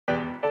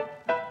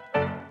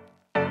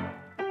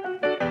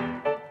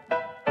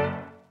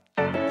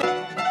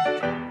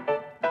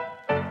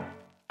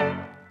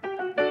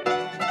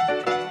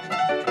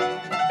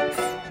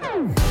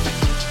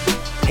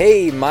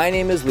Hey, my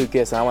name is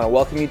Lucas, and I want to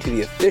welcome you to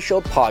the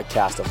official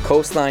podcast of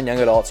Coastline Young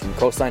Adults from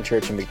Coastline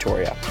Church in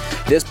Victoria.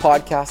 This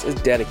podcast is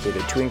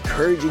dedicated to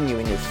encouraging you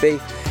in your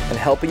faith and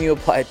helping you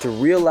apply it to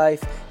real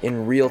life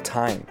in real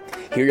time.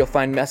 Here you'll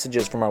find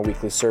messages from our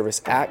weekly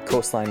service at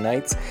Coastline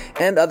Nights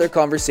and other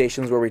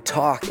conversations where we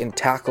talk and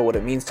tackle what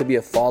it means to be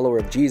a follower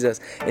of Jesus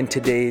in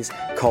today's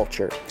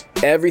culture.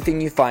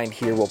 Everything you find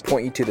here will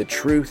point you to the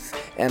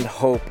truth and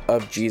hope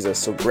of Jesus.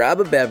 So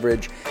grab a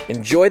beverage,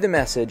 enjoy the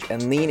message,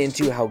 and lean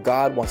into how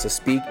God wants to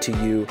speak to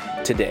you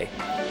today.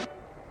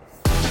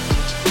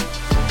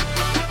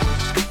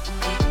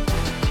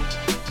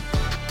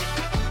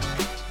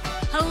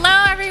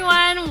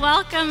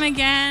 Welcome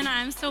again.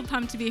 I'm so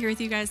pumped to be here with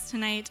you guys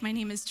tonight. My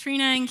name is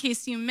Trina, in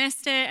case you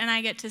missed it, and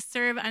I get to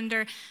serve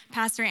under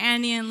Pastor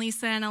Andy and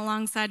Lisa and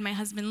alongside my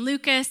husband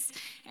Lucas.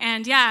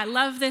 And yeah, I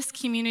love this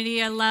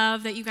community. I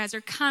love that you guys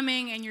are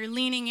coming and you're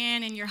leaning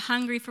in and you're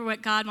hungry for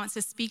what God wants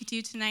to speak to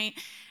you tonight.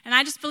 And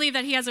I just believe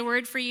that He has a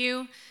word for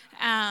you.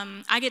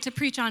 I get to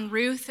preach on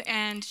Ruth,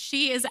 and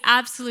she is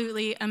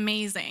absolutely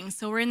amazing.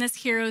 So we're in this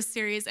Heroes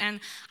series, and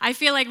I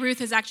feel like Ruth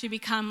has actually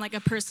become like a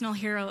personal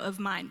hero of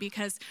mine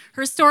because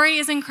her story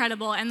is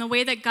incredible, and the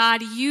way that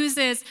God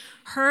uses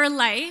her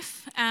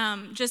life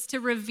just to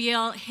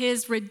reveal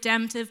His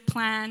redemptive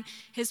plan,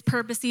 His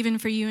purpose even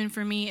for you and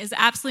for me is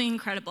absolutely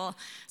incredible.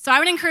 So I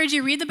would encourage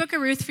you, read the book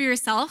of Ruth for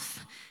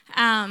yourself.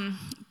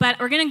 But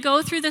we're going to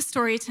go through the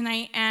story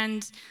tonight,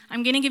 and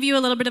I'm going to give you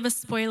a little bit of a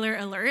spoiler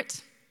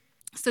alert.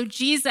 So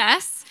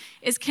Jesus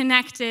is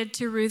connected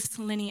to Ruth's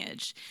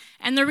lineage.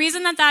 And the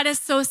reason that that is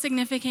so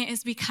significant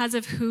is because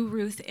of who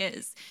Ruth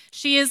is.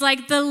 She is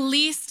like the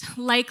least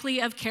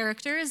likely of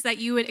characters that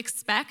you would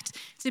expect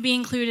to be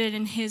included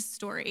in his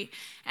story.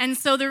 And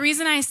so the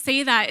reason I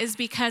say that is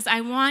because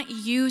I want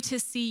you to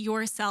see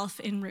yourself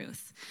in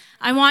Ruth.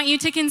 I want you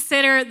to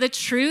consider the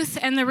truth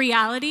and the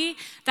reality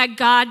that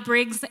God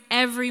brings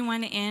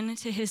everyone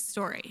into his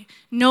story.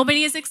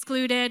 Nobody is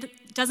excluded.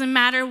 It doesn't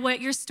matter what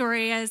your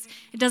story is.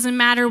 It doesn't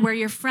matter where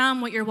you're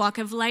from, what your walk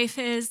of life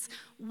is,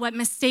 what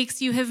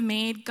mistakes you have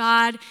made.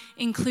 God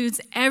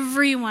includes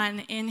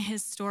everyone in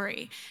his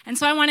story. And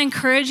so I want to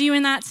encourage you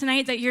in that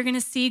tonight, that you're going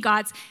to see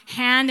God's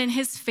hand and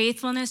his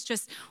faithfulness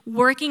just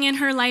working in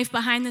her life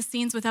behind the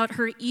scenes without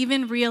her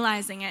even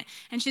realizing it.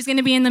 And she's going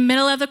to be in the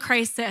middle of a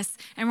crisis,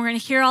 and we're going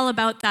to hear all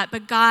about that.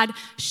 But God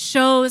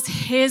shows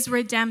his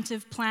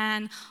redemptive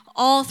plan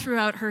all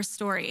throughout her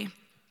story.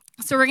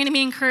 So we're going to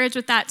be encouraged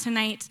with that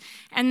tonight.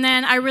 And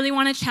then I really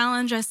want to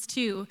challenge us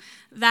too,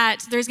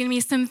 that there's going to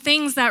be some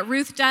things that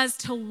Ruth does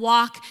to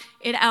walk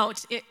it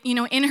out.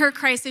 In her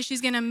crisis,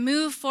 she's going to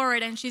move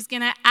forward and she's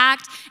going to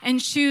act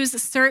and choose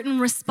certain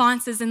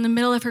responses in the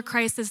middle of her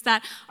crisis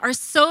that are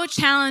so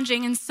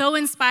challenging and so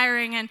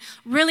inspiring and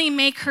really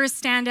make her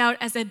stand out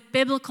as a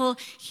biblical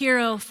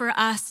hero for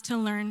us to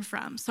learn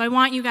from. So I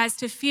want you guys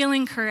to feel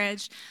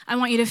encouraged. I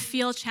want you to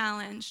feel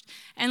challenged.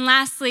 And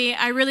lastly,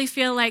 I really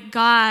feel like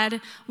God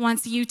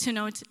wants you to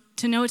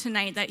know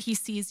tonight that he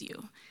sees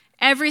you.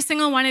 Every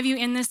single one of you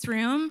in this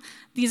room,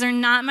 these are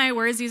not my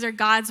words, these are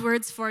God's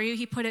words for you.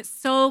 He put it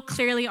so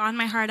clearly on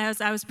my heart as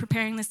I was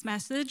preparing this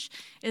message,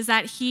 is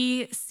that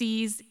he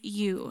sees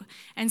you.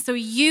 And so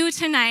you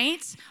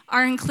tonight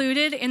are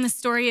included in the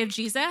story of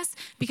Jesus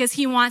because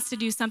he wants to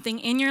do something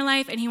in your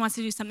life and he wants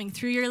to do something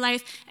through your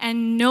life,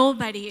 and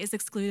nobody is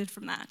excluded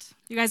from that.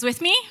 You guys with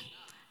me?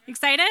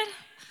 Excited?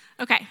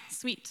 Okay,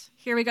 sweet.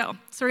 Here we go.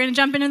 So we're going to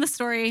jump into the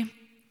story.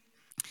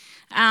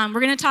 We're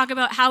going to talk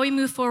about how we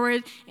move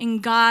forward in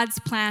God's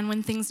plan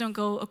when things don't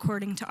go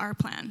according to our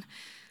plan.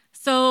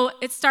 So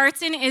it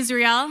starts in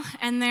Israel,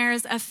 and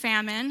there's a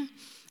famine.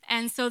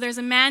 And so there's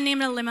a man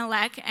named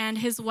Elimelech and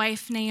his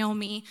wife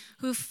Naomi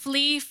who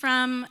flee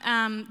from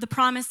the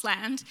promised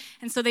land.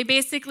 And so they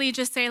basically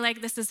just say,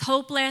 like, this is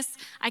hopeless.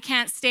 I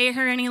can't stay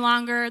here any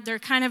longer. They're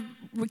kind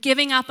of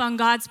giving up on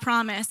God's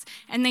promise.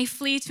 And they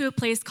flee to a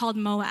place called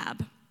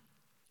Moab.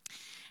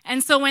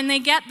 And so when they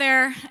get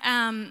there,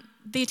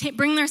 they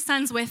bring their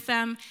sons with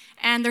them,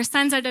 and their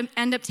sons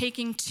end up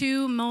taking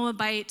 2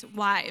 Moabite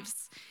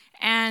wives.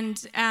 And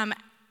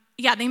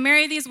they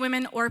marry these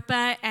women,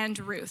 Orpah and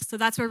Ruth. So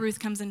that's where Ruth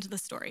comes into the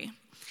story.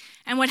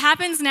 And what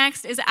happens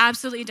next is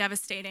absolutely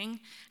devastating.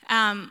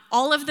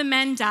 All of the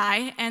men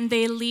die, and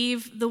they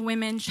leave the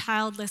women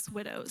childless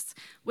widows,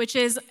 which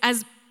is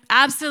as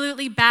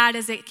absolutely bad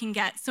as it can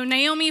get. So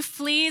Naomi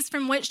flees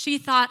from what she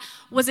thought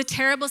was a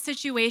terrible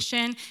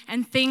situation,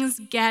 and things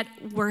get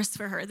worse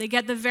for her. They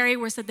get the very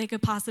worst that they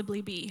could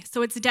possibly be.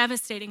 So it's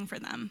devastating for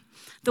them.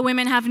 The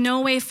women have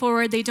no way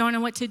forward. They don't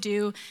know what to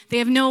do. They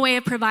have no way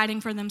of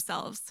providing for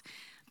themselves.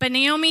 But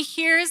Naomi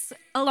hears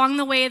along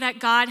the way that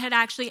God had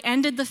actually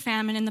ended the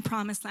famine in the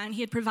promised land.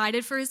 He had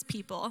provided for his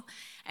people.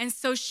 And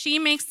so she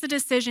makes the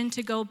decision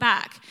to go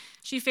back.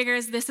 She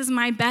figures, this is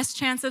my best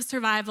chance of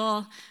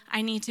survival.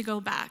 I need to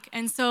go back.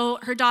 And so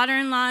her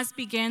daughter-in-laws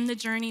begin the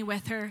journey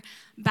with her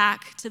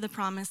back to the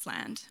promised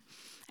land.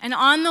 And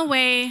on the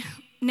way,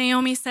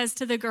 Naomi says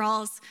to the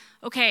girls,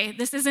 okay,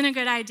 this isn't a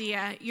good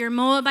idea. You're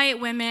Moabite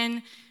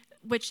women.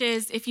 which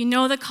is, if you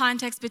know the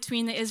context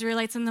between the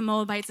Israelites and the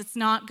Moabites, it's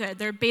not good.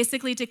 They're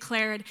basically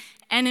declared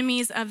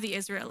enemies of the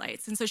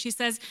Israelites. And so she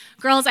says,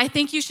 girls, I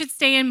think you should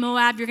stay in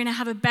Moab. You're going to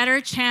have a better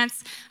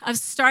chance of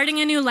starting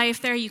a new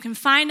life there. You can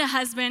find a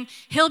husband.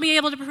 He'll be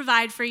able to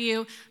provide for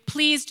you.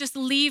 Please just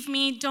leave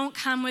me. Don't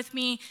come with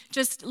me.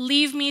 Just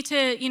leave me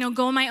to,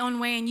 go my own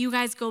way, and you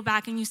guys go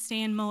back and you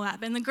stay in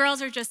Moab. And the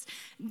girls are just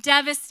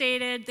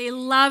devastated. They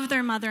love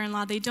their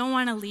mother-in-law. They don't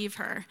want to leave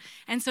her.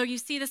 And so you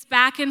see this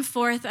back and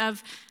forth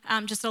of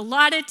just a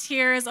lot of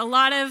tears, a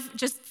lot of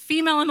just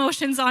female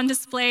emotions on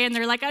display. And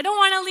they're like, I don't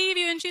want to leave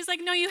you. And she's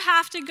like, no, you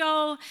have to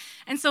go.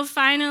 And so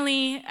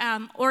finally,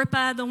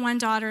 Orpah, the one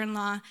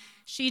daughter-in-law,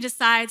 she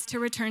decides to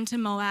return to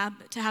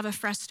Moab to have a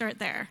fresh start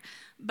there.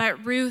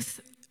 But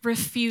Ruth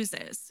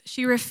refuses.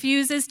 She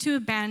refuses to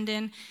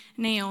abandon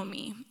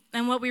Naomi.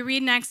 And what we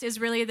read next is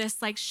really this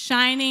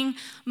shining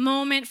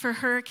moment for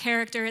her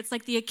character. It's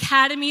like the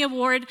Academy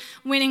Award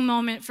winning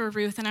moment for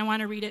Ruth, and I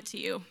want to read it to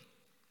you.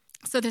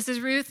 So this is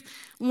Ruth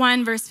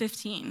 1, verse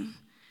 15.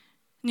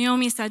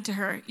 Naomi said to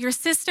her, your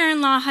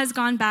sister-in-law has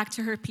gone back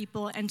to her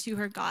people and to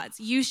her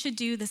gods. You should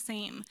do the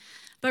same.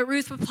 But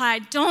Ruth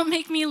replied, don't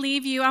make me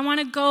leave you. I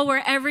want to go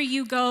wherever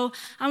you go.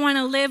 I want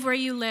to live where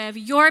you live.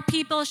 Your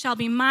people shall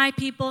be my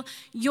people.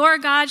 Your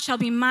God shall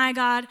be my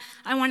God.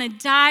 I want to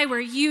die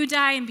where you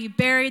die and be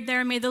buried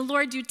there. May the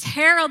Lord do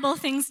terrible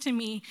things to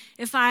me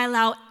if I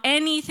allow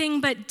anything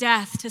but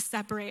death to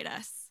separate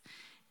us.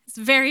 It's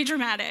very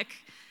dramatic.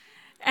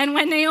 And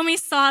when Naomi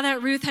saw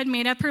that Ruth had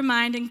made up her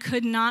mind and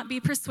could not be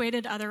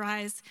persuaded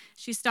otherwise,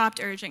 she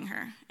stopped urging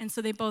her. And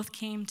so they both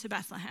came to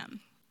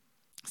Bethlehem.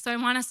 So I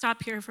want to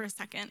stop here for a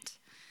second.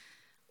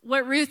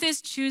 What Ruth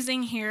is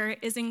choosing here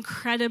is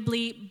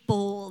incredibly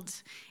bold.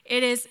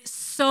 It is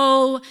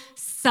so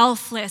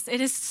selfless. It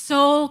is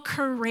so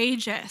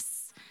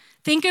courageous.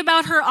 Think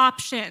about her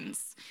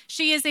options.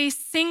 She is a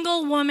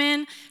single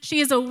woman. She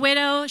is a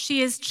widow.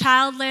 She is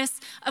childless.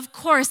 Of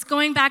course,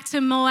 going back to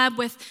Moab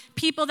with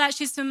people that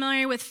she's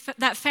familiar with,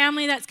 that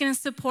family that's going to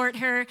support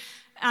her,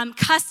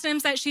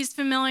 customs that she's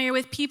familiar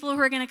with, people who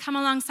are going to come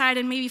alongside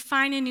and maybe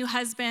find a new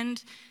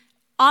husband.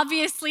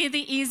 Obviously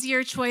the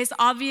easier choice,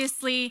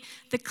 obviously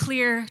the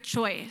clear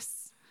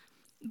choice.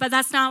 But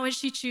that's not what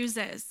she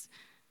chooses.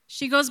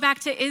 She goes back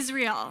to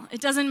Israel.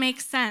 It doesn't make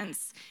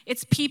sense.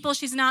 It's people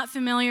she's not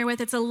familiar with.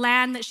 It's a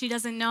land that she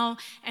doesn't know,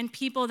 and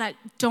people that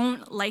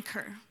don't like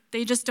her.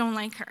 They just don't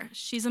like her.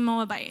 She's a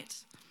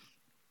Moabite.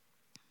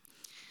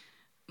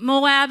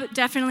 Moab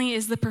definitely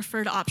is the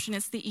preferred option.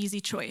 It's the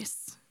easy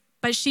choice.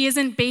 But she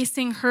isn't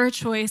basing her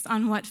choice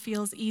on what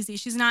feels easy.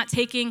 She's not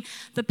taking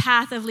the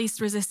path of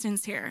least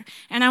resistance here.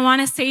 And I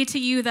want to say to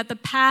you that the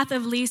path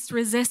of least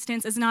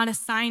resistance is not a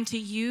sign to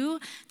you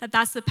that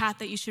that's the path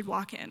that you should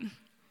walk in.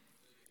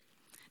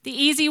 The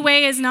easy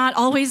way is not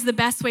always the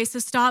best way, so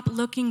stop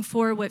looking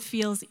for what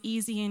feels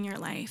easy in your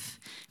life.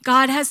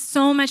 God has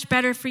so much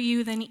better for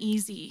you than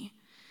easy.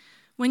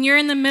 When you're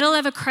in the middle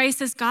of a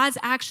crisis, God's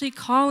actually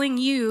calling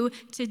you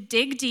to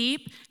dig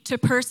deep, to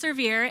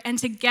persevere, and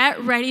to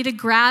get ready to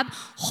grab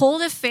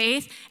hold of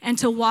faith and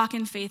to walk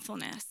in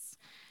faithfulness.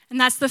 And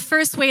that's the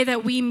first way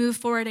that we move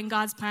forward in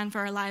God's plan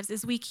for our lives,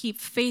 is we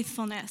keep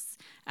faithfulness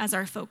as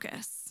our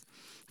focus.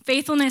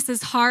 Faithfulness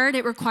is hard.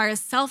 It requires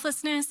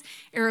selflessness.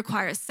 It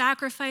requires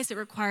sacrifice. It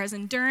requires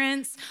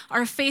endurance.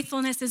 Our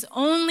faithfulness is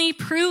only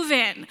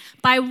proven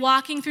by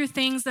walking through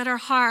things that are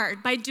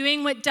hard, by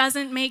doing what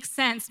doesn't make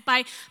sense,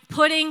 by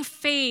putting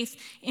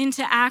faith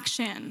into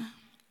action.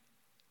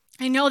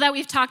 I know that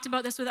we've talked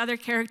about this with other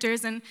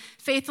characters, and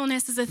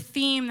faithfulness is a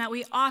theme that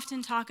we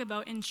often talk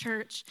about in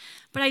church,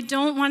 but I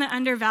don't want to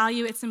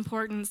undervalue its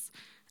importance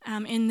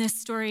in this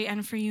story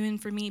and for you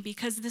and for me,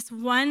 because this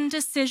one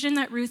decision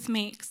that Ruth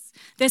makes,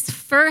 this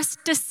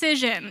first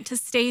decision to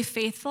stay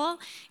faithful,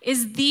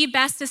 is the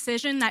best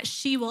decision that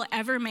she will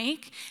ever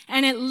make,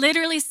 and it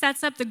literally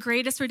sets up the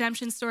greatest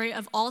redemption story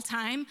of all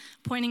time,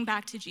 pointing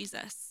back to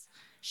Jesus.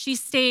 She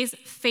stays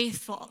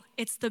faithful.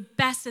 It's the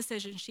best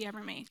decision she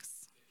ever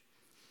makes.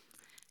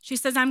 She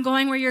says, I'm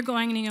going where you're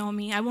going,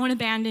 Naomi. I won't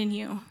abandon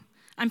you.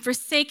 I'm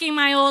forsaking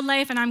my old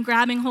life and I'm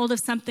grabbing hold of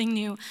something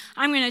new.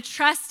 I'm going to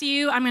trust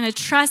you. I'm going to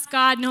trust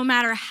God no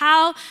matter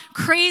how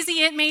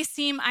crazy it may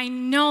seem. I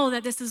know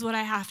that this is what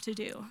I have to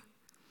do.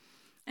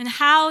 And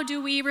how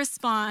do we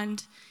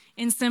respond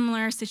in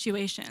similar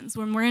situations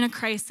when we're in a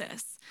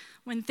crisis,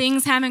 when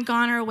things haven't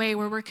gone our way,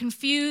 where we're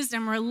confused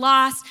and we're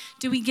lost?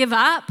 Do we give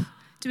up?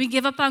 Do we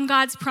give up on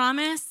God's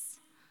promise?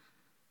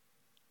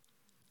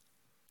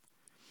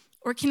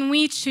 Or can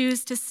we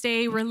choose to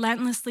stay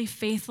relentlessly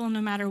faithful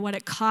no matter what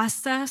it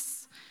costs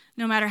us,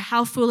 no matter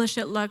how foolish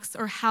it looks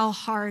or how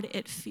hard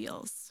it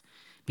feels?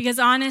 Because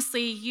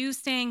honestly, you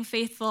staying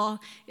faithful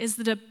is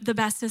the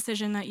best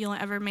decision that you'll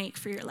ever make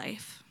for your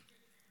life.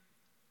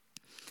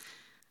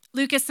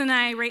 Lucas and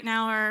I right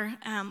now are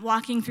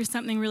walking through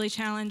something really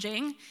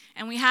challenging,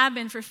 and we have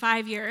been for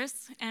 5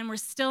 years, and we're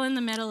still in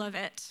the middle of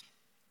it.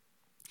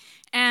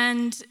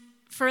 And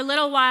for a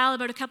little while,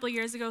 about a couple of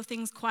years ago,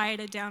 things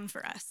quieted down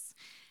for us.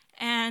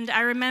 And I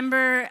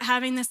remember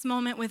having this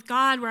moment with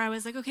God where I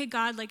was like, okay,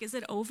 God, is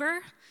it over?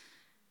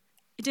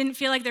 It didn't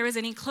feel like there was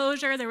any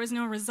closure, there was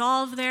no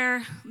resolve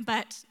there,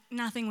 but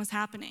nothing was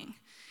happening.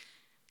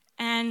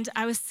 And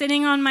I was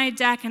sitting on my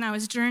deck and I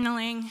was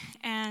journaling,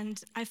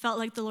 and I felt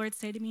like the Lord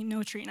said to me,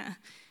 "No, Trina,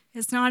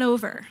 it's not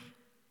over."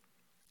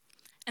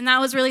 And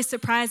that was really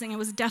surprising. It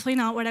was definitely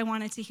not what I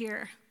wanted to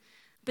hear.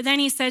 But then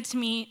he said to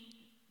me,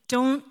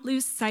 "Don't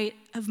lose sight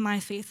of my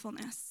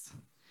faithfulness."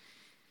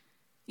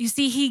 You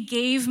see, he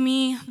gave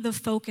me the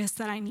focus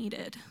that I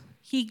needed.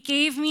 He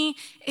gave me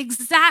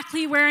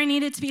exactly where I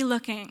needed to be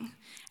looking.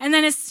 And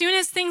then as soon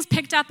as things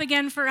picked up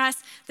again for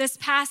us this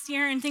past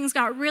year and things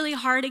got really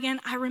hard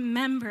again, I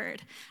remember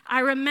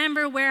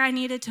where I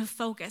needed to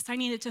focus. I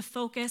needed to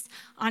focus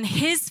on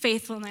his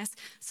faithfulness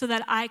so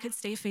that I could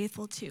stay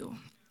faithful too.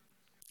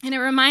 And it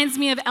reminds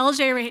me of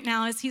LJ right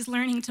now as he's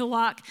learning to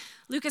walk.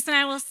 Lucas and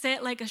I will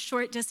sit like a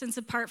short distance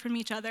apart from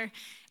each other,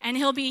 and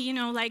he'll be,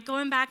 like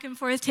going back and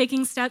forth,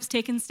 taking steps.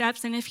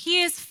 And if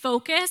he is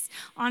focused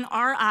on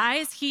our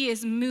eyes, he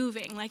is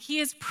moving, like he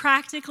is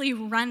practically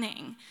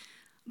running.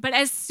 But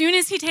as soon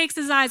as he takes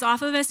his eyes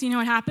off of us, you know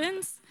what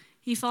happens?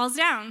 He falls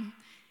down.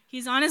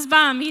 He's on his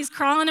bum. He's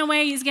crawling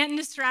away. He's getting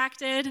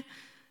distracted.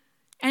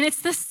 And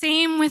it's the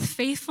same with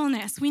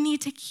faithfulness. We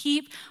need to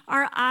keep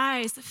our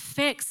eyes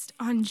fixed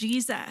on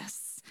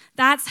Jesus.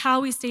 That's how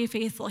we stay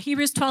faithful.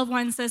 Hebrews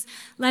 12:1 says,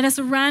 "Let us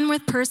run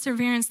with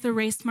perseverance the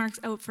race marked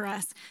out for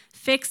us,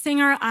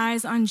 fixing our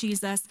eyes on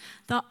Jesus,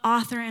 the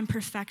author and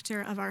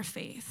perfecter of our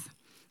faith."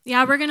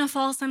 Yeah, we're going to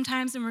fall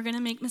sometimes and we're going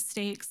to make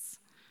mistakes.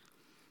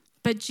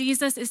 But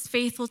Jesus is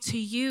faithful to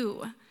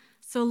you.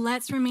 So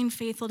let's remain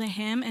faithful to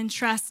him and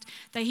trust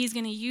that he's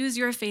going to use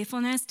your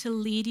faithfulness to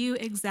lead you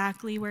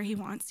exactly where he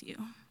wants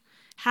you.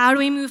 How do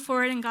we move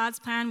forward in God's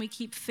plan? We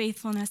keep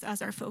faithfulness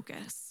as our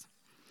focus.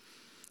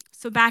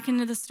 So back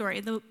into the story.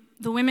 The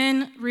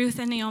women, Ruth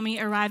and Naomi,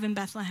 arrive in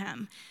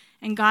Bethlehem,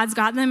 and God's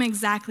got them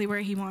exactly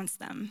where he wants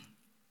them.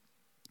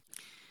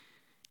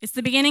 It's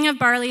the beginning of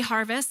barley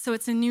harvest, so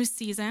it's a new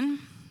season.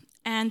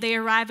 And they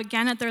arrive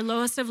again at their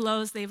lowest of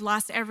lows. They've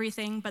lost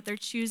everything, but they're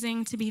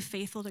choosing to be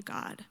faithful to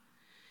God.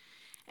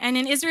 And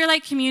in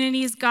Israelite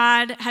communities,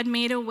 God had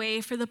made a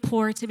way for the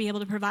poor to be able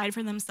to provide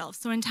for themselves.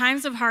 So in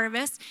times of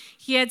harvest,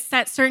 he had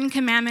set certain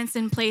commandments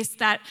in place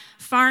that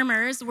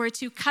farmers were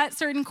to cut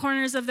certain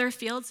corners of their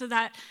field so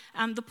that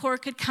the poor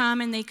could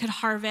come and they could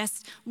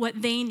harvest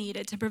what they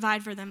needed to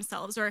provide for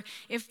themselves. Or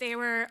if they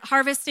were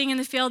harvesting in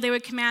the field, they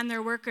would command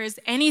their workers,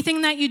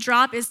 anything that you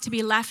drop is to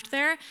be left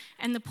there,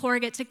 and the poor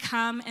get to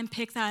come and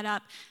pick that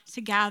up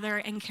to gather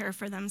and care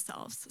for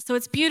themselves. So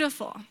it's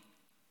beautiful.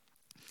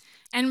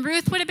 And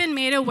Ruth would have been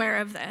made aware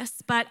of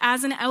this, but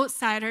as an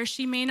outsider,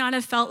 she may not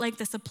have felt like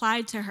this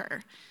applied to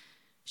her.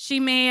 She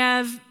may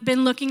have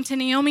been looking to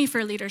Naomi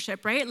for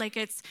leadership, right? Like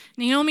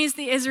Naomi's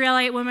the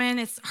Israelite woman,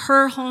 it's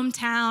her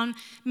hometown.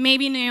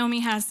 Maybe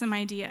Naomi has some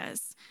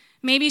ideas.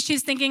 Maybe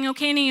she's thinking,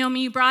 okay,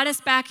 Naomi, you brought us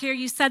back here.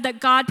 You said that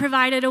God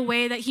provided a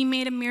way, that he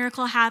made a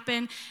miracle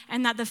happen,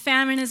 and that the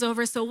famine is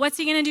over. So what's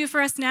he going to do for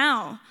us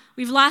now?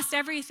 We've lost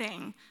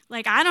everything.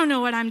 Like, I don't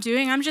know what I'm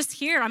doing. I'm just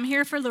here. I'm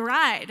here for the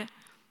ride.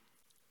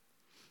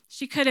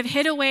 She could have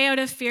hid away out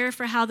of fear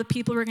for how the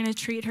people were going to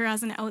treat her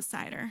as an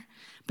outsider.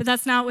 But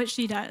that's not what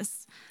she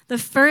does. The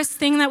first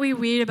thing that we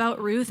read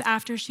about Ruth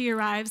after she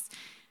arrives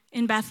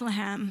in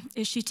Bethlehem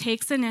is she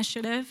takes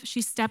initiative,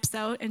 she steps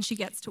out, and she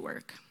gets to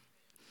work.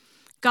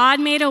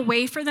 God made a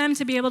way for them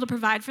to be able to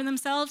provide for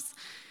themselves.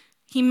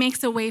 He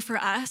makes a way for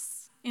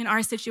us in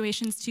our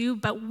situations too,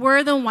 but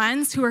we're the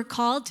ones who are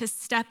called to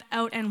step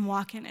out and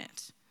walk in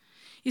it.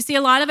 You see,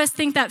 a lot of us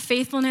think that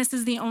faithfulness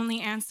is the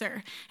only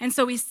answer. And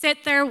so we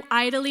sit there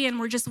idly and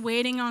we're just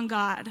waiting on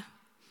God.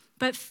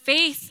 But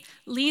faith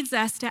leads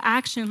us to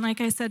action, like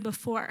I said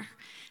before.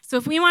 So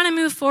if we want to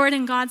move forward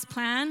in God's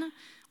plan,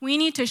 we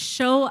need to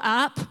show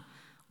up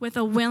with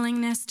a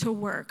willingness to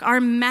work.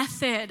 Our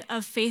method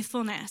of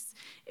faithfulness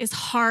is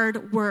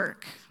hard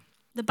work.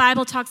 The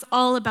Bible talks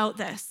all about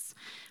this.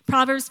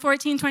 Proverbs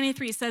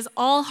 14:23 says,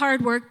 "All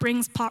hard work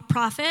brings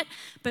profit,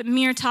 but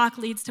mere talk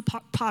leads to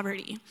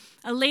poverty.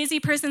 A lazy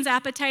person's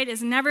appetite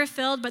is never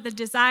filled, but the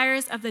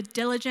desires of the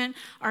diligent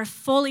are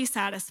fully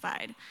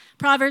satisfied."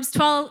 Proverbs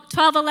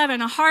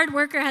 12:11, "A hard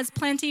worker has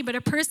plenty, but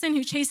a person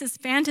who chases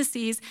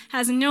fantasies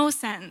has no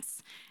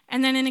sense."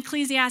 And then in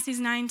Ecclesiastes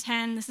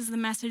 9:10, this is the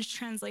Message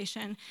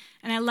translation,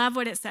 and I love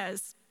what it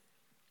says.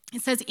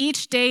 It says,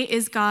 "Each day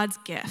is God's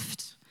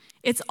gift.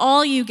 It's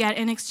all you get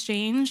in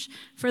exchange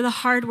for the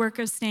hard work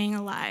of staying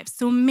alive.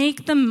 So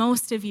make the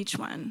most of each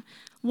one.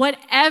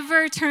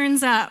 Whatever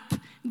turns up,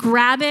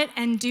 grab it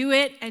and do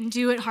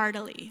it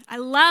heartily." I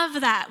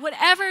love that.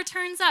 Whatever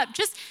turns up,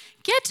 just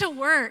get to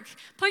work.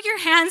 Put your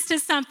hands to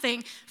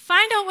something.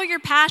 Find out what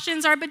your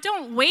passions are, but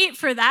don't wait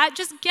for that.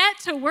 Just get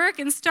to work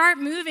and start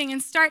moving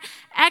and start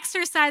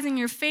exercising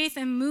your faith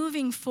and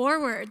moving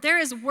forward. There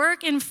is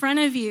work in front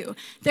of you.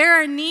 There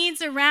are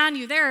needs around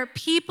you. There are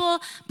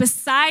people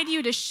beside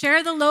you to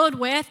share the load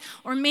with,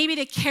 or maybe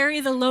to carry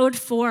the load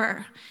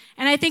for.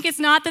 And I think it's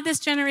not that this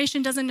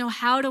generation doesn't know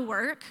how to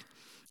work.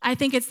 I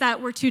think it's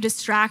that we're too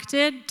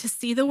distracted to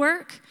see the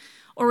work,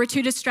 or we're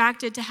too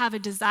distracted to have a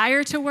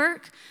desire to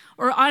work,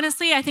 Or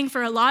honestly, I think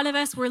for a lot of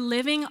us, we're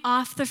living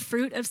off the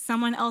fruit of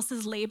someone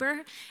else's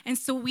labor. And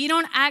so we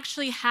don't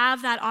actually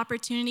have that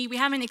opportunity. We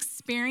haven't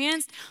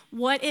experienced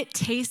what it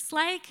tastes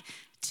like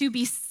to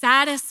be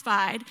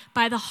satisfied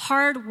by the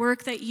hard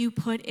work that you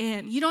put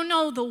in. You don't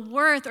know the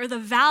worth or the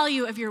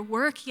value of your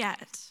work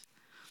yet.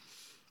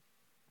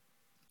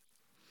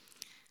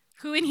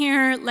 Who in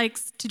here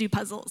likes to do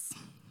puzzles?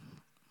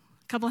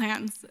 Couple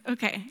hands.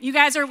 Okay, you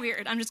guys are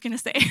weird, I'm just gonna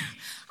say.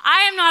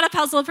 I am not a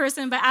puzzle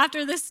person, but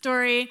after this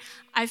story,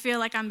 I feel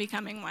like I'm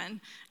becoming one.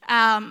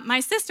 My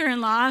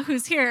sister-in-law,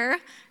 who's here,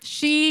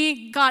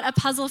 she got a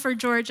puzzle for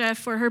Georgia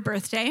for her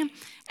birthday,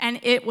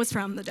 and it was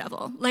from the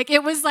devil. Like,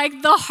 it was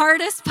like the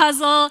hardest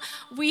puzzle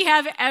I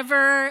have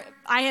ever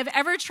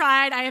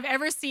tried, I have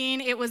ever seen.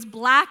 It was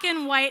black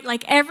and white,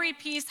 like every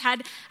piece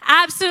had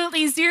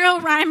absolutely zero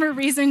rhyme or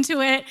reason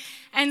to it.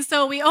 And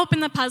so we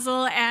opened the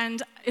puzzle,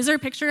 and is there a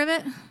picture of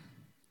it?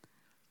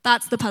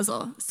 That's the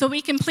puzzle. So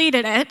we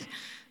completed it.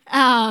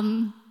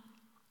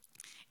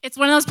 It's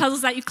one of those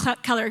puzzles that you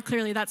color,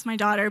 clearly that's my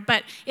daughter,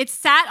 but it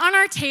sat on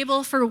our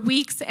table for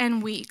weeks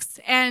and weeks.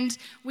 And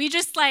we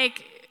just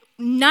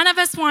none of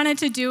us wanted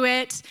to do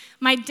it.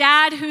 My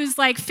dad, who's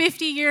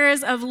 50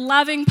 years of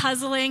loving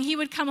puzzling, he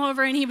would come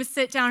over and he would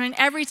sit down, and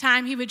every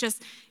time he would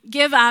just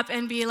give up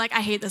and be like, I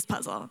hate this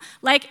puzzle.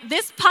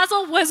 This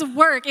puzzle was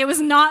work. It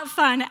was not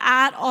fun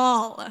at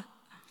all.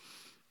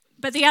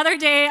 But the other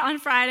day on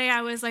Friday,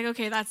 I was like,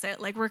 okay, that's it.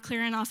 We're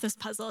clearing off this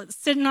puzzle. It's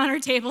sitting on our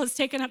table. It's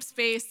taking up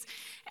space.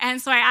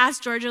 And so I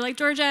asked Georgia,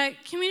 Georgia,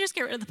 can we just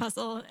get rid of the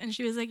puzzle? And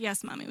she was like,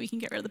 yes, Mommy, we can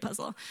get rid of the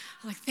puzzle.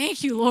 I was like,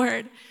 thank you,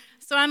 Lord.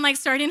 So I'm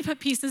starting to put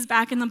pieces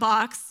back in the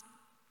box.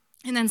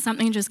 And then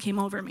something just came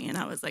over me. And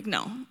I was like,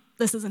 no,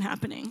 this isn't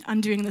happening.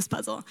 I'm doing this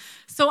puzzle.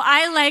 So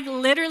I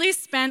literally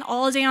spent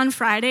all day on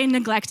Friday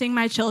neglecting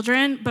my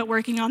children, but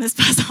working on this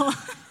puzzle.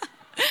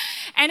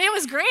 And it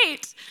was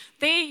great.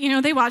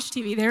 They watch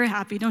TV. They were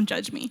happy. Don't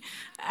judge me.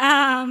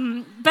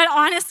 But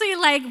honestly,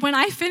 when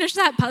I finished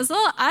that puzzle,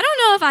 I don't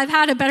know if I've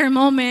had a better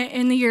moment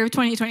in the year of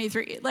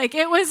 2023.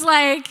 It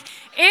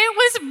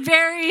was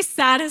very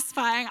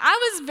satisfying.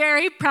 I was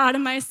very proud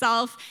of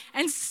myself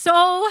and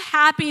so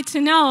happy to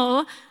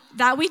know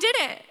that we did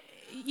it.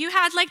 You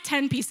had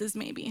 10 pieces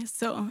maybe,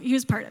 so he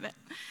was part of it.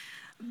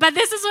 But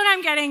this is what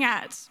I'm getting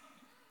at.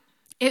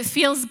 It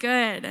feels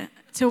good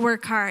to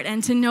work hard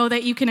and to know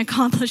that you can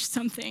accomplish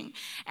something.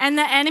 And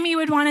the enemy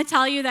would want to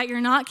tell you that you're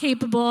not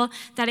capable,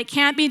 that it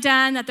can't be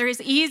done, that there's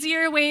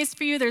easier ways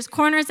for you, there's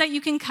corners that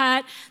you can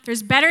cut,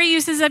 there's better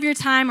uses of your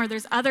time, or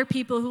there's other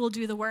people who will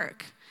do the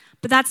work.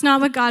 But that's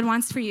not what God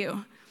wants for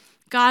you.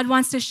 God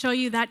wants to show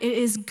you that it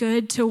is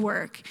good to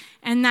work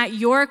and that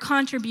your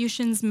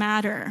contributions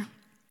matter.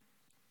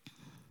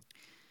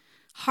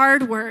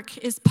 Hard work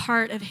is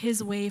part of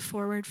his way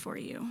forward for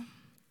you.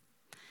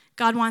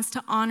 God wants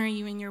to honor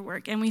you in your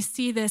work, and we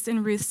see this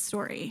in Ruth's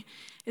story.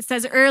 It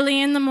says early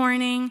in the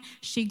morning,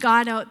 she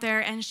got out there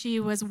and she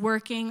was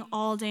working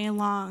all day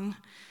long.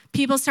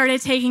 People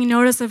started taking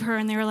notice of her,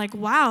 and they were like,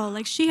 wow,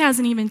 she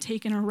hasn't even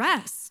taken a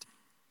rest.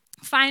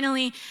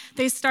 Finally,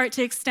 they start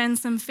to extend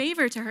some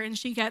favor to her, and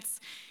she gets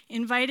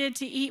invited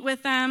to eat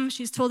with them.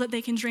 She's told that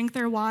they can drink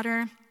their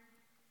water.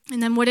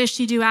 And then what does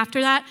she do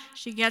after that?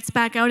 She gets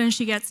back out and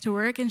she gets to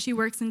work, and she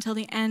works until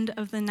the end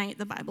of the night,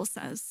 the Bible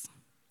says.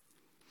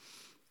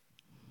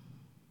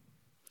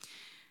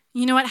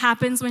 You know what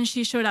happens when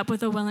she showed up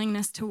with a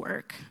willingness to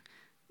work?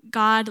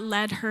 God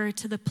led her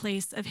to the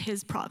place of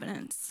his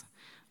providence.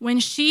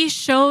 When she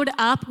showed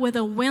up with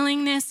a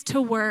willingness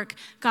to work,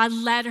 God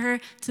led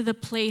her to the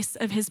place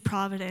of his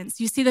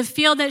providence. You see, the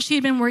field that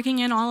she'd been working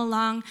in all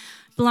along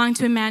belonged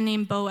to a man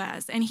named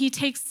Boaz, and he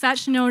takes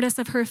such notice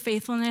of her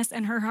faithfulness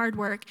and her hard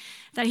work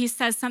that he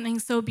says something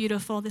so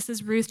beautiful. This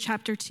is Ruth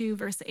chapter 2,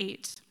 verse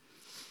 8.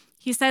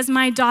 He says,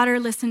 my daughter,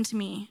 listen to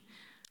me.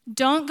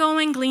 Don't go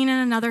and glean in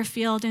another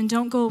field, and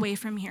don't go away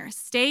from here.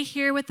 Stay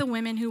here with the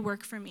women who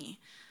work for me.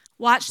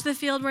 Watch the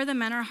field where the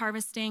men are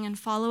harvesting and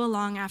follow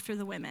along after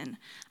the women.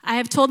 I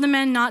have told the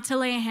men not to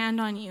lay a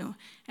hand on you,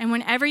 and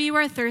whenever you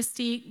are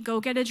thirsty, go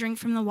get a drink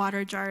from the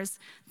water jars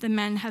the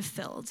men have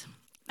filled.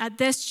 At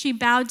this, she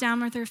bowed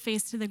down with her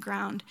face to the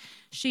ground.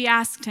 She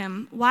asked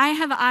him, why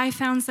have I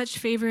found such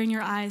favor in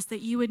your eyes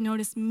that you would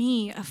notice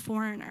me, a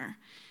foreigner?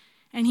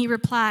 And he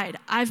replied,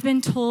 I've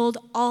been told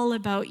all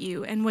about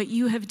you and what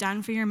you have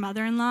done for your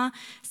mother-in-law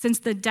since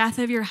the death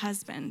of your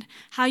husband,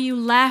 how you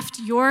left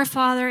your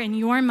father and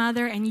your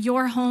mother and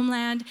your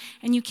homeland,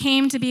 and you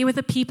came to be with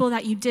a people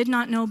that you did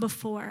not know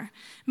before.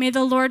 May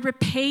the Lord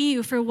repay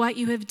you for what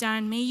you have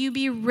done. May you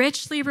be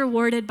richly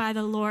rewarded by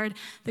the Lord,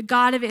 the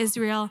God of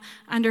Israel,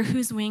 under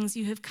whose wings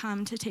you have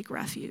come to take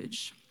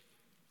refuge.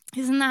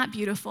 Isn't that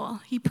beautiful?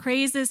 He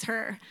praises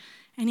her.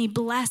 And he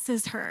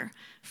blesses her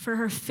for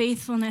her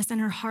faithfulness and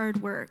her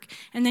hard work.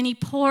 And then he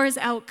pours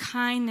out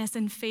kindness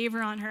and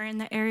favor on her in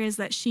the areas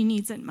that she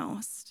needs it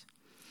most.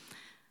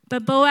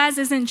 But Boaz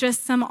isn't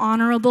just some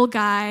honorable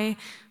guy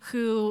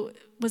who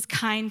was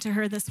kind to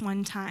her this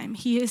one time.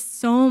 He is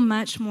so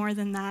much more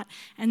than that.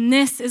 And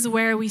this is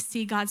where we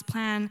see God's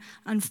plan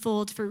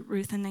unfold for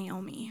Ruth and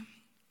Naomi.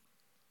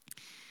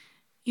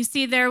 You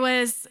see, there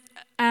was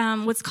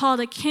what's called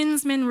a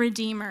kinsman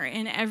redeemer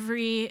in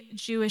every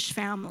Jewish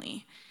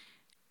family.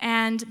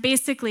 And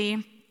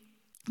basically,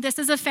 this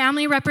is a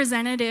family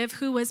representative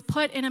who was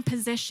put in a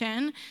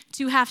position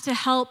to have to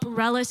help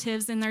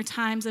relatives in their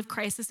times of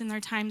crisis, in their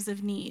times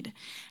of need.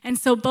 And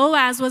so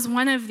Boaz was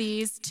one of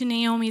these to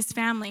Naomi's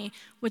family,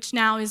 which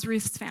now is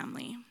Ruth's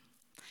family.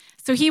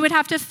 So he would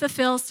have to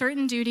fulfill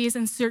certain duties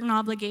and certain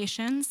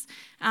obligations.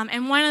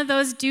 And one of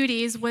those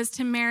duties was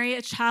to marry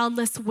a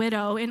childless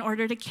widow in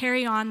order to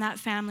carry on that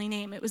family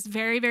name. It was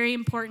very, very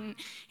important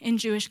in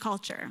Jewish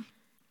culture.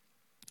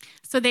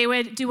 So they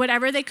would do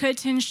whatever they could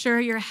to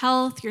ensure your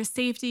health, your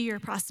safety, your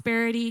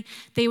prosperity.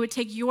 They would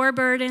take your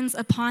burdens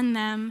upon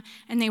them,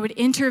 and they would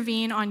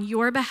intervene on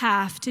your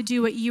behalf to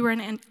do what you were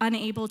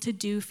unable to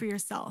do for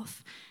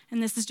yourself.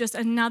 And this is just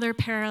another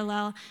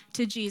parallel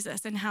to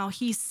Jesus and how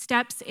he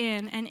steps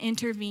in and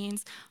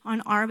intervenes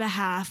on our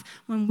behalf.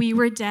 When we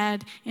were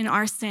dead in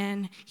our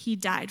sin, he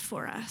died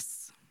for us.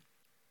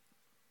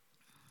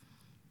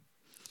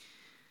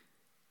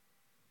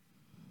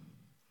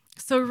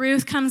 So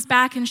Ruth comes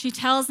back and she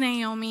tells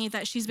Naomi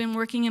that she's been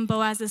working in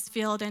Boaz's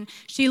field, and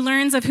she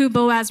learns of who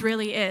Boaz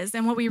really is.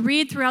 And what we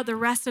read throughout the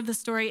rest of the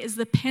story is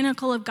the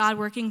pinnacle of God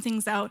working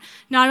things out,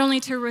 not only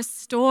to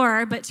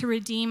restore, but to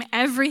redeem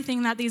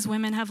everything that these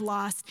women have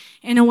lost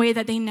in a way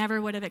that they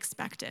never would have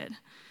expected.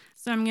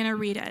 So I'm going to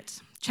read it.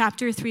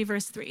 Chapter 3,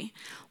 verse 3.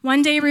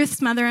 One day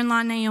Ruth's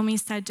mother-in-law Naomi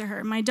said to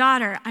her, "My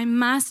daughter, I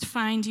must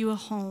find you a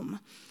home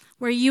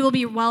where you will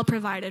be well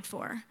provided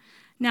for.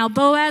 Now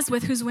Boaz,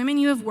 with whose women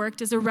you have worked,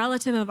 is a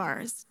relative of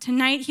ours.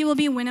 Tonight he will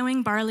be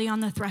winnowing barley on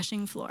the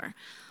threshing floor.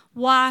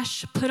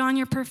 Wash, put on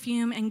your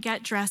perfume, and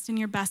get dressed in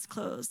your best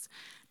clothes.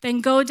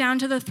 Then go down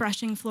to the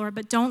threshing floor,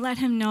 but don't let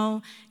him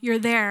know you're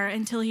there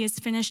until he has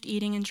finished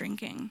eating and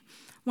drinking.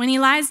 When he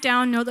lies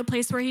down, know the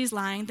place where he's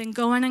lying, then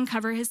go and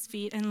uncover his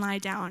feet and lie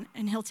down,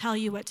 and he'll tell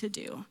you what to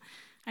do."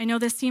 I know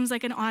this seems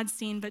like an odd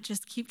scene, but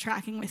just keep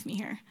tracking with me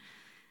here.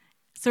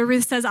 So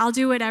Ruth says, "I'll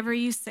do whatever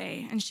you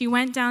say." And she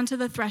went down to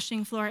the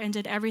threshing floor and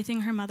did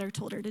everything her mother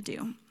told her to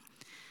do.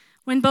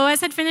 When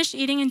Boaz had finished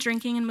eating and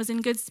drinking and was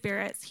in good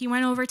spirits, he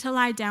went over to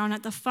lie down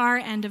at the far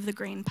end of the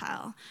grain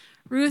pile.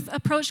 Ruth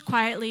approached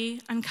quietly,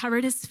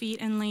 uncovered his feet,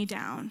 and lay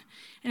down.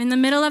 And in the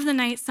middle of the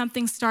night,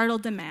 something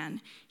startled the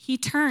man. He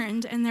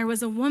turned, and there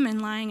was a woman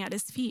lying at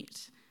his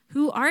feet.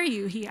 "Who are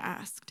you?" he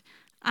asked.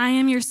 "I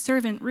am your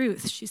servant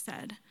Ruth," she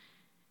said.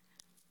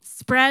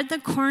 "Spread the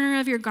corner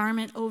of your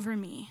garment over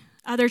me."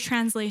 Other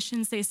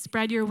translations say,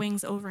 "Spread your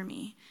wings over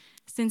me,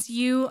 since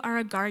you are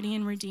a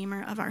guardian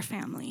redeemer of our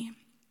family."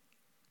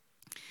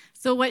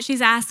 So what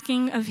she's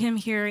asking of him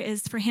here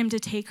is for him to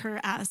take her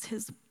as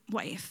his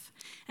wife.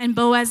 And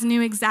Boaz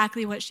knew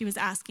exactly what she was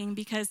asking,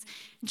 because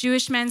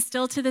Jewish men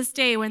still to this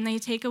day, when they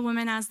take a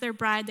woman as their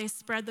bride, they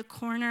spread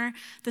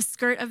the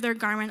skirt of their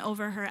garment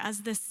over her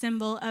as this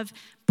symbol of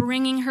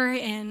bringing her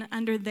in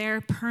under their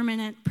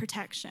permanent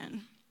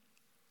protection.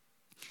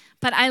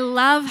 But I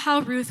love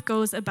how Ruth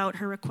goes about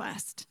her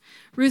request.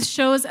 Ruth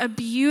shows a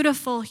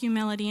beautiful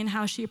humility in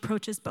how she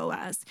approaches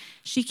Boaz.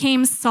 She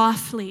came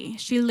softly.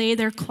 She lay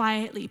there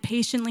quietly,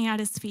 patiently at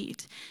his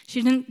feet.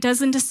 She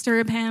doesn't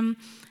disturb him.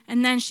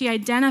 And then she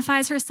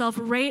identifies herself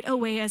right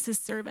away as his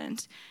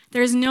servant.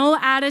 There's no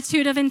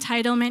attitude of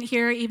entitlement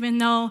here, even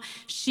though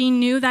she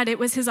knew that it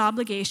was his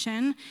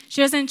obligation.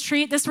 She doesn't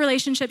treat this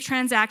relationship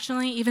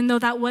transactionally, even though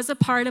that was a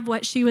part of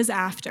what she was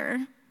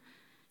after.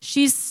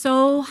 She's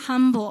so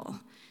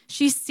humble.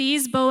 She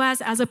sees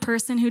Boaz as a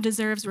person who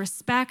deserves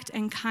respect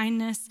and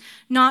kindness,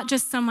 not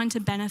just someone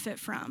to benefit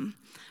from.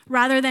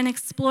 Rather than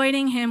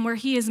exploiting him where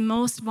he is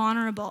most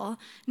vulnerable,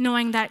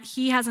 knowing that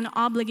he has an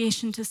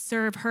obligation to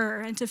serve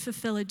her and to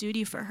fulfill a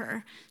duty for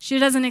her, she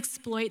doesn't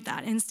exploit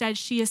that. Instead,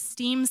 she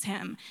esteems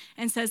him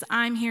and says,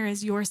 "I'm here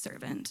as your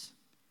servant."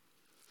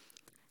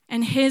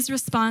 And his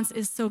response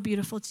is so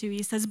beautiful too.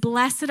 He says,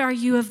 "Blessed are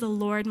you of the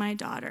Lord, my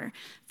daughter,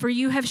 for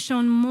you have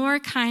shown more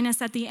kindness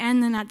at the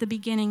end than at the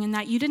beginning, in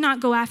that you did not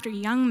go after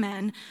young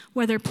men,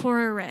 whether poor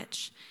or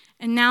rich.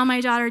 And now, my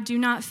daughter, do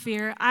not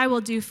fear. I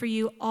will do for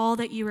you all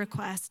that you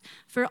request,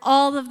 for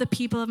all of the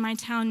people of my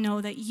town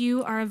know that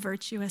you are a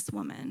virtuous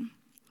woman."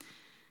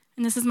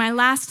 And this is my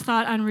last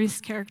thought on Ruth's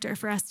character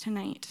for us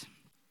tonight.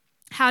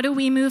 How do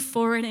we move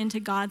forward into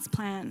God's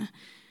plan?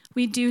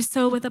 We do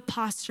so with a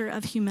posture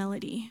of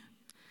humility.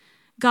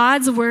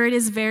 God's word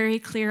is very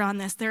clear on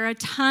this. There are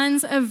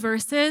tons of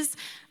verses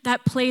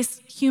that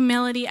place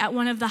humility at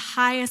one of the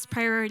highest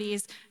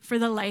priorities for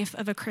the life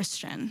of a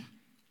Christian.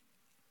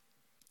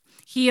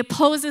 He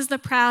opposes the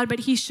proud,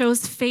 but he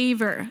shows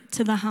favor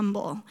to the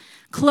humble.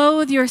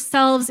 Clothe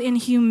yourselves in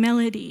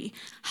humility.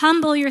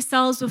 Humble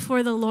yourselves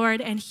before the Lord,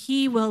 and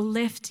he will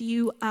lift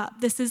you up.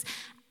 This is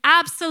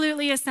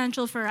absolutely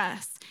essential for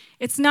us.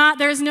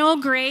 There's no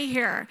gray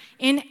here.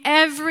 In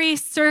every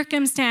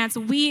circumstance,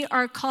 we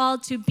are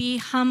called to be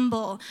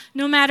humble.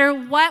 No matter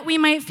what we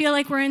might feel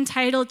like we're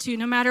entitled to,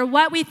 no matter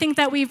what we think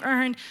that we've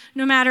earned,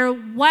 no matter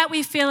what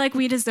we feel like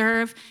we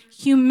deserve,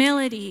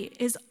 humility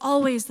is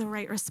always the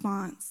right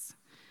response.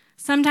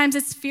 Sometimes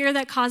it's fear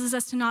that causes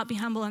us to not be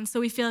humble, and so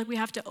we feel like we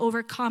have to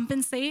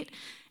overcompensate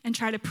and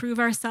try to prove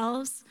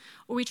ourselves,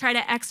 or we try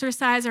to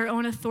exercise our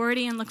own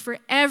authority and look for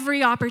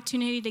every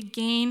opportunity to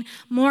gain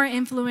more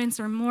influence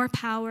or more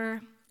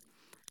power.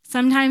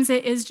 Sometimes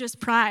it is just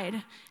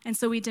pride, and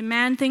so we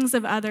demand things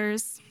of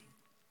others.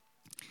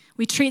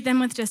 We treat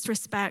them with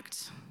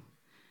disrespect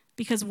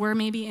because we're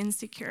maybe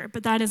insecure,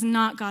 but that is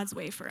not God's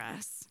way for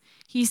us.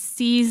 He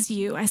sees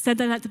you. I said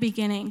that at the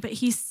beginning, but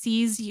he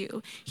sees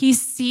you. He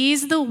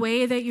sees the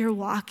way that you're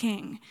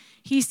walking.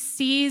 He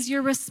sees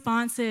your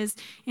responses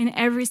in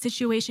every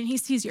situation. He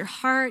sees your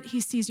heart. He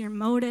sees your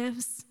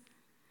motives.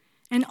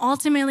 And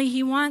ultimately,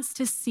 he wants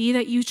to see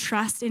that you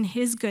trust in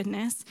his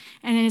goodness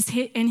and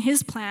in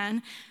his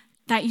plan,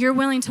 that you're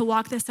willing to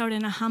walk this out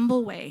in a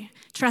humble way,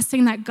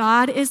 trusting that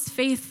God is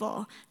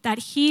faithful, that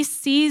he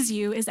sees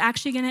you is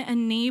actually going to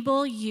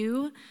enable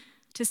you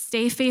to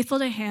stay faithful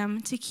to him,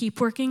 to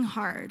keep working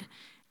hard,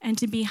 and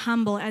to be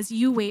humble as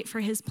you wait for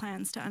his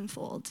plans to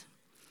unfold.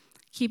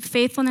 Keep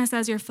faithfulness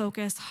as your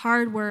focus,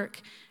 hard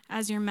work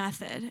as your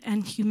method,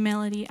 and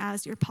humility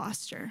as your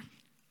posture.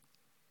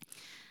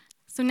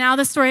 So now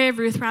the story of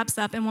Ruth wraps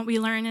up, and what we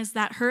learn is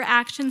that her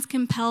actions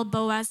compel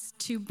Boaz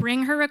to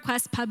bring her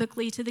request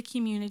publicly to the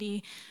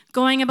community,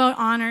 going about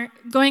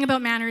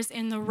manners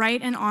in the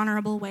right and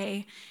honorable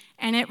way,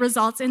 and it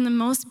results in the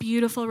most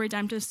beautiful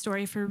redemptive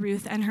story for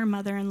Ruth and her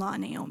mother-in-law,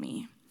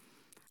 Naomi.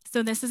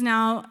 So this is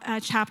now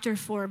chapter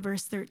 4,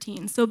 verse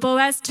 13. So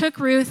Boaz took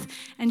Ruth,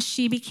 and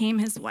she became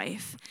his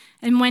wife.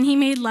 And when he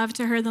made love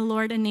to her, the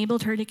Lord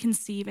enabled her to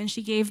conceive, and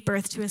she gave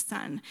birth to a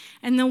son.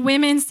 And the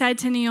women said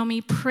to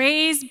Naomi,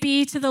 "Praise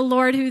be to the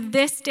Lord, who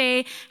this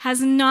day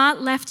has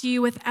not left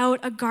you without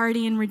a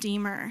guardian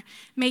redeemer.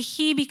 May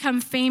he become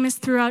famous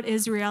throughout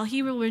Israel.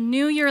 He will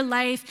renew your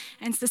life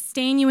and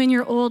sustain you in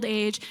your old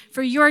age.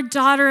 For your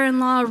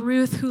daughter-in-law,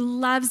 Ruth, who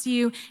loves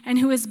you and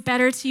who is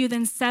better to you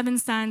than 7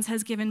 sons,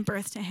 has given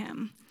birth to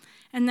him."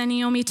 And then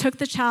Naomi took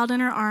the child in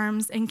her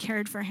arms and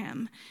cared for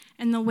him.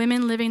 And the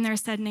women living there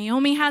said,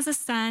 "Naomi has a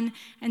son,"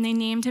 and they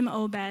named him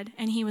Obed,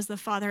 and he was the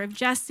father of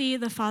Jesse,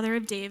 the father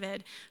of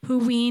David, who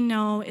we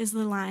know is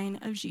the line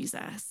of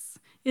Jesus.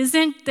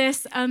 Isn't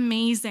this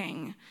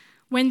amazing?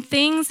 When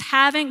things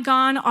haven't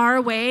gone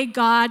our way,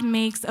 God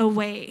makes a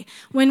way.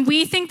 When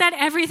we think that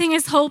everything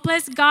is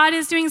hopeless, God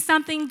is doing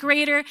something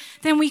greater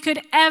than we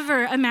could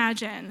ever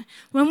imagine.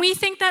 When we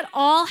think that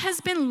all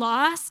has been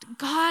lost,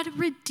 God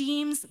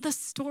redeems the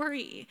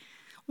story.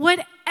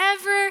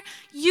 Whatever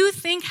you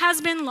think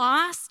has been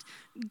lost,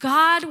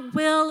 God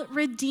will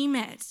redeem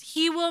it.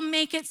 He will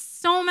make it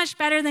so much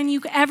better than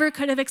you ever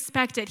could have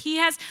expected. He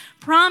has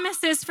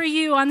promises for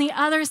you on the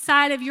other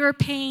side of your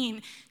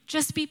pain.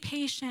 Just be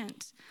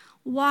patient.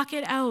 Walk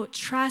it out.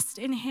 Trust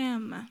in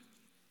him.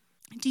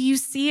 Do you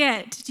see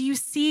it? Do you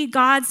see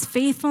God's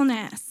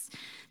faithfulness?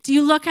 Do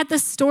you look at the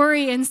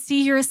story and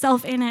see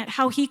yourself in it?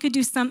 How he could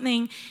do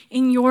something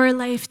in your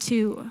life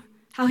too?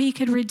 How he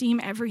could redeem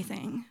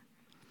everything?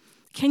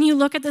 Can you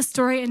look at the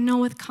story and know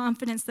with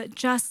confidence that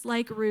just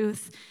like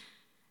Ruth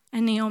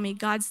and Naomi,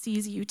 God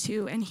sees you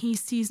too, and he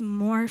sees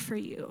more for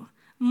you?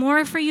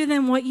 More for you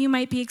than what you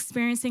might be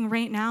experiencing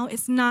right now.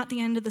 It's not the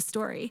end of the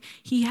story.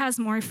 He has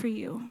more for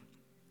you.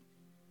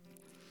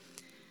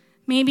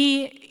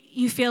 Maybe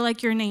you feel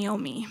like you're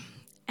Naomi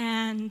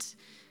and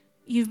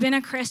you've been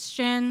a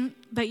Christian,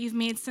 but you've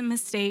made some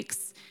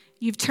mistakes.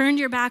 You've turned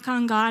your back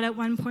on God at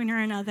one point or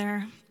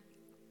another.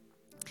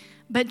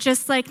 But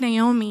just like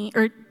Naomi,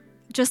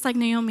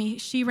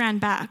 she ran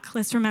back.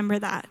 Let's remember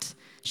that.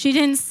 She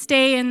didn't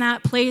stay in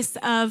that place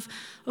of,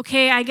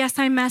 okay, I guess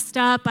I messed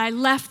up. I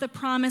left the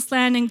promised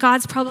land and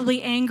God's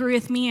probably angry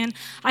with me and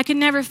I could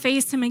never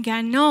face him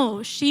again.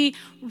 No, she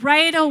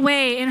right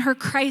away in her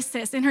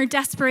crisis, in her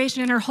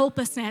desperation, in her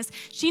hopelessness,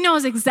 she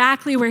knows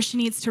exactly where she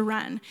needs to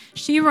run.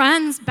 She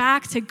runs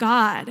back to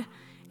God,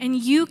 and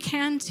you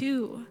can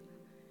too.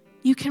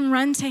 You can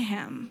run to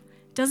him.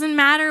 It doesn't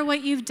matter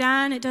what you've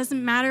done. It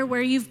doesn't matter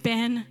where you've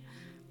been.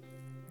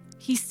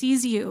 He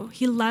sees you,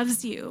 he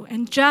loves you.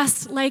 And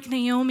just like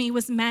Naomi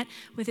was met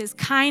with his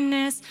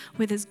kindness,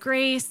 with his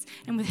grace,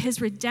 and with his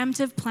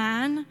redemptive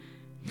plan,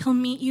 he'll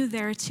meet you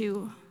there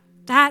too.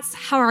 That's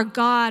how our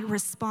God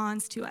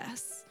responds to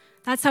us.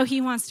 That's how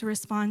he wants to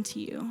respond to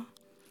you.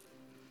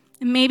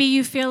 And maybe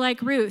you feel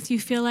like Ruth, you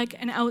feel like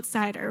an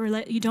outsider or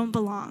that you don't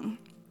belong.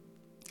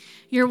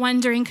 You're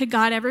wondering, could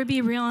God ever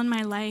be real in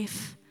my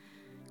life?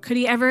 Could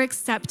he ever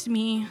accept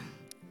me?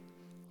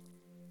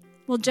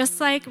 Well, just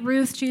like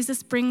Ruth,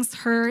 Jesus brings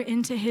her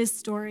into his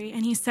story,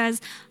 and he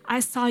says, I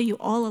saw you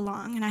all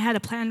along, and I had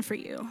a plan for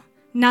you.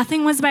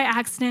 Nothing was by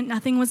accident.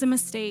 Nothing was a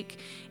mistake.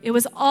 It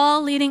was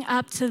all leading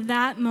up to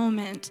that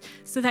moment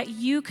so that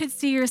you could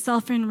see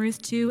yourself in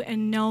Ruth too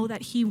and know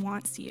that he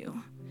wants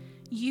you.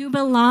 You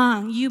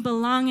belong. You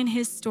belong in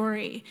his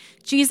story.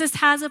 Jesus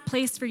has a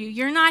place for you.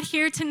 You're not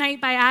here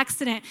tonight by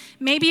accident.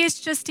 Maybe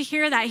it's just to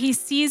hear that he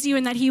sees you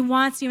and that he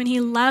wants you and he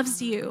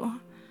loves you.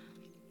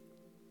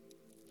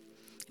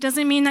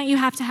 Doesn't mean that you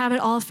have to have it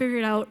all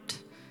figured out,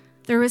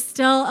 There was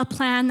still a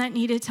plan that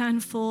needed to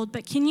unfold,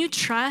 but can you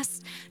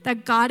trust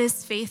that God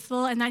is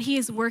faithful and that he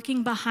is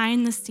working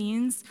behind the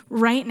scenes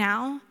right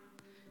now?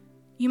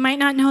 You might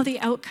not know the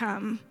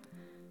outcome,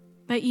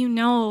 but you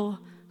know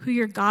who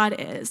your God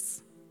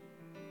is.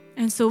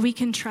 And so we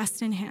can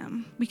trust in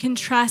him. We can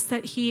trust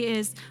that he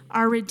is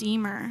our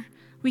Redeemer.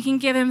 We can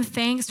give him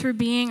thanks for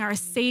being our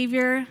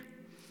Savior.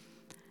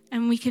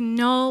 And we can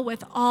know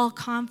with all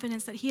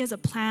confidence that he has a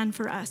plan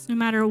for us. No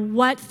matter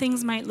what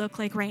things might look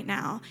like right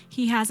now,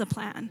 he has a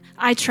plan.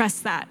 I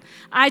trust that.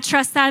 I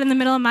trust that in the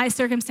middle of my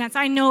circumstance.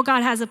 I know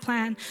God has a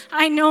plan.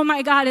 I know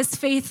my God is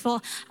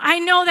faithful. I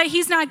know that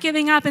he's not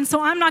giving up, and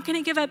so I'm not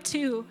going to give up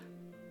too.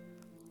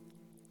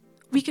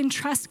 We can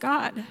trust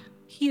God.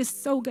 He is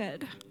so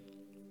good.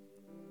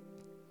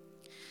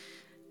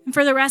 And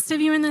for the rest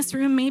of you in this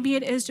room, maybe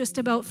it is just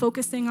about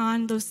focusing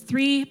on those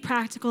 3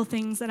 practical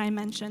things that I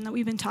mentioned that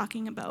we've been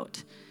talking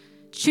about.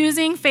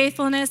 Choosing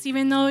faithfulness,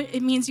 even though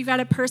it means you got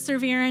to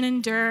persevere and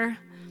endure,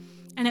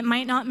 and it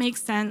might not make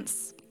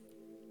sense.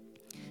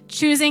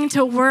 Choosing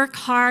to work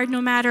hard no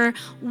matter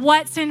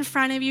what's in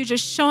front of you,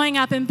 just showing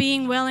up and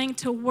being willing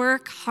to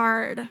work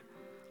hard,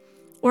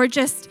 or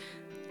just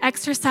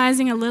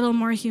exercising a little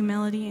more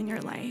humility in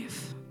your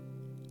life.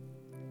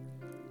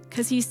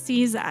 Because he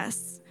sees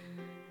us.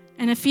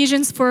 In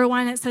Ephesians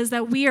 4:1, it says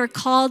that we are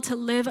called to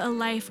live a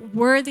life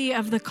worthy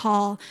of the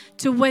call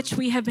to which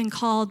we have been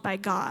called by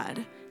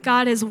God.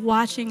 God is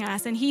watching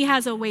us, and he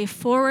has a way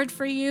forward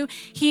for you.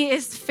 He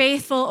is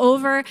faithful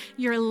over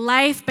your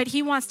life, but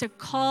he wants to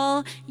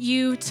call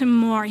you to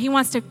more. He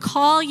wants to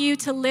call you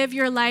to live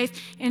your life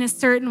in a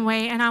certain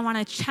way, and I want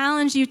to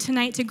challenge you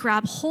tonight to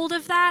grab hold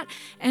of that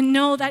and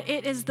know that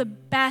it is the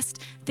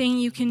best thing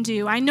you can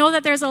do. I know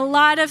that there's a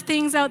lot of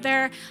things out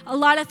there, a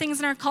lot of things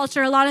in our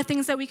culture, a lot of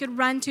things that we could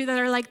run to that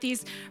are like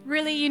these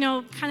really,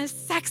 kind of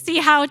sexy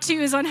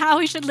how-tos on how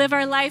we should live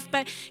our life,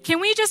 but can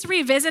we just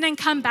revisit and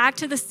come back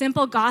to the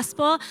simple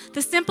gospel,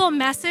 the simple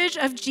message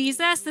of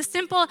Jesus, the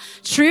simple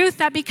truth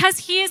that because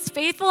he is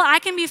faithful, I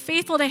can be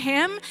faithful to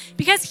him.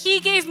 Because he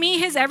gave me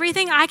his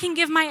everything, I can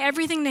give my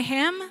everything to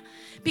him.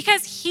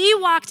 Because he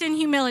walked in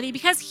humility,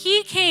 because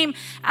he came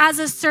as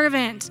a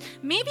servant.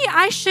 Maybe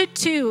I should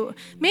too.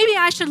 Maybe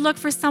I should look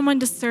for someone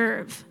to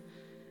serve.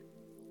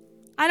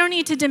 I don't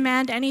need to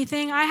demand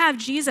anything. I have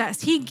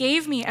Jesus. He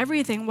gave me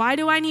everything. Why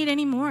do I need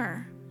any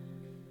more?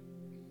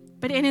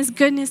 But in his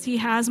goodness, he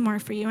has more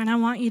for you. And I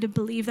want you to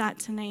believe that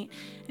tonight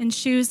and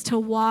choose to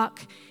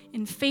walk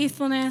in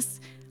faithfulness,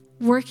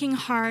 working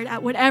hard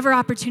at whatever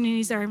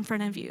opportunities are in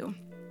front of you,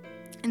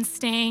 and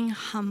staying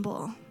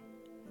humble.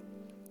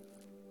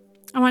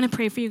 I want to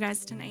pray for you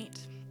guys tonight.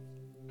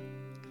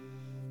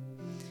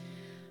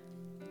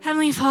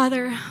 Heavenly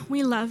Father,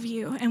 we love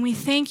you, and we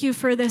thank you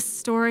for this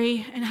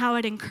story and how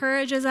it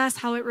encourages us,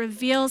 how it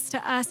reveals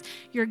to us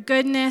your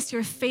goodness,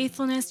 your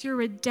faithfulness, your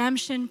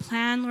redemption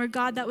plan, Lord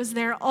God, that was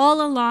there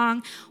all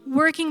along,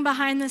 working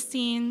behind the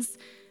scenes.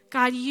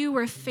 God, you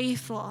were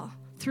faithful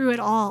through it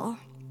all.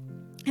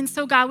 And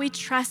so, God, we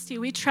trust you.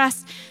 We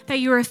trust that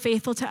you are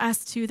faithful to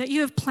us too, that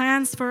you have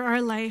plans for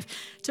our life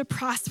to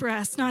prosper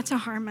us, not to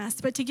harm us,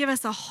 but to give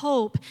us a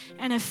hope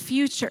and a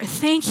future.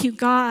 Thank you,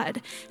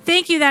 God.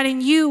 Thank you that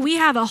in you we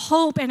have a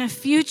hope and a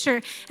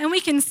future, and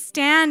we can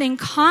stand in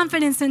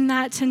confidence in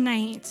that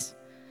tonight.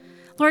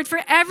 Lord,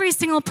 for every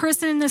single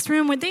person in this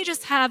room, would they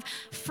just have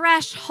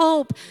fresh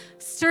hope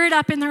stirred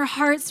up in their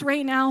hearts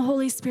right now,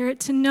 Holy Spirit,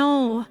 to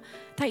know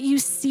that you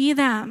see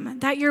them,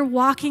 that you're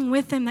walking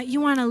with them, that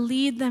you want to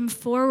lead them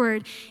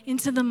forward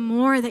into the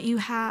more that you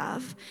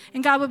have.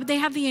 And God, would they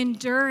have the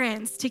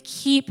endurance to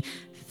keep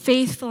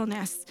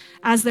faithfulness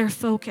as their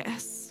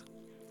focus?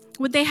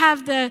 Would they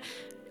have the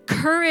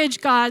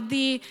courage, God,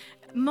 the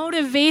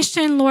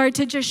motivation, Lord,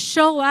 to just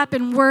show up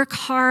and work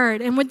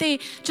hard? And would they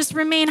just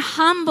remain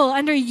humble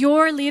under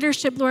your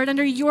leadership, Lord,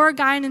 under your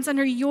guidance,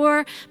 under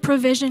your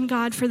provision,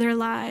 God, for their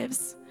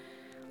lives?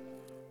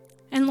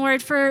 And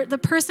Lord, for the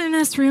person in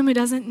this room who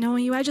doesn't know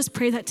you, I just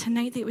pray that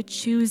tonight they would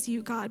choose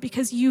you, God,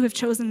 because you have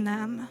chosen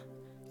them.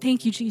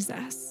 Thank you,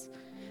 Jesus.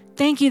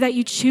 Thank you that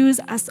you choose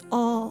us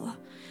all,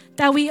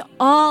 that we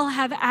all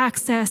have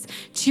access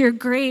to your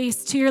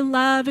grace, to your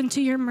love, and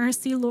to your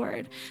mercy,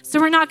 Lord. So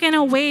we're not going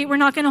to wait. We're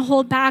not going to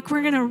hold back.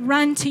 We're going to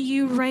run to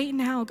you right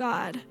now,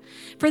 God.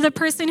 For the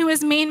person who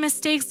has made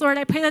mistakes, Lord,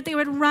 I pray that they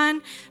would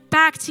run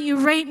back to you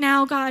right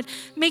now, God,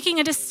 making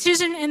a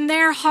decision in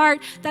their heart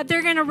that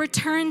they're going to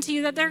return to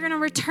you, that they're going to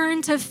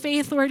return to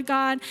faith, Lord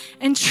God,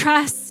 and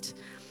trust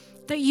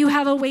that you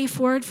have a way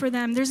forward for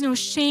them. There's no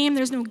shame,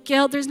 there's no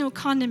guilt, there's no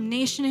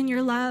condemnation in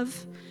your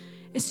love.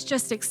 It's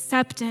just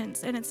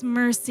acceptance, and it's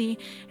mercy,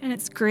 and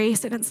it's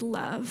grace, and it's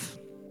love.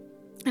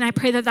 And I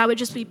pray that that would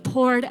just be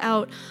poured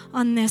out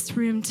on this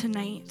room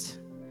tonight.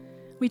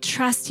 We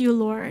trust you,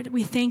 Lord.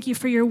 We thank you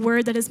for your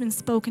word that has been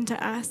spoken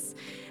to us.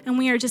 And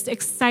we are just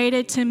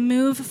excited to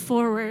move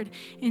forward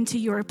into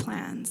your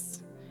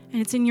plans.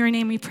 And it's in your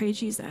name we pray,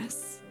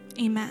 Jesus.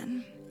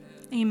 Amen.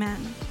 Amen.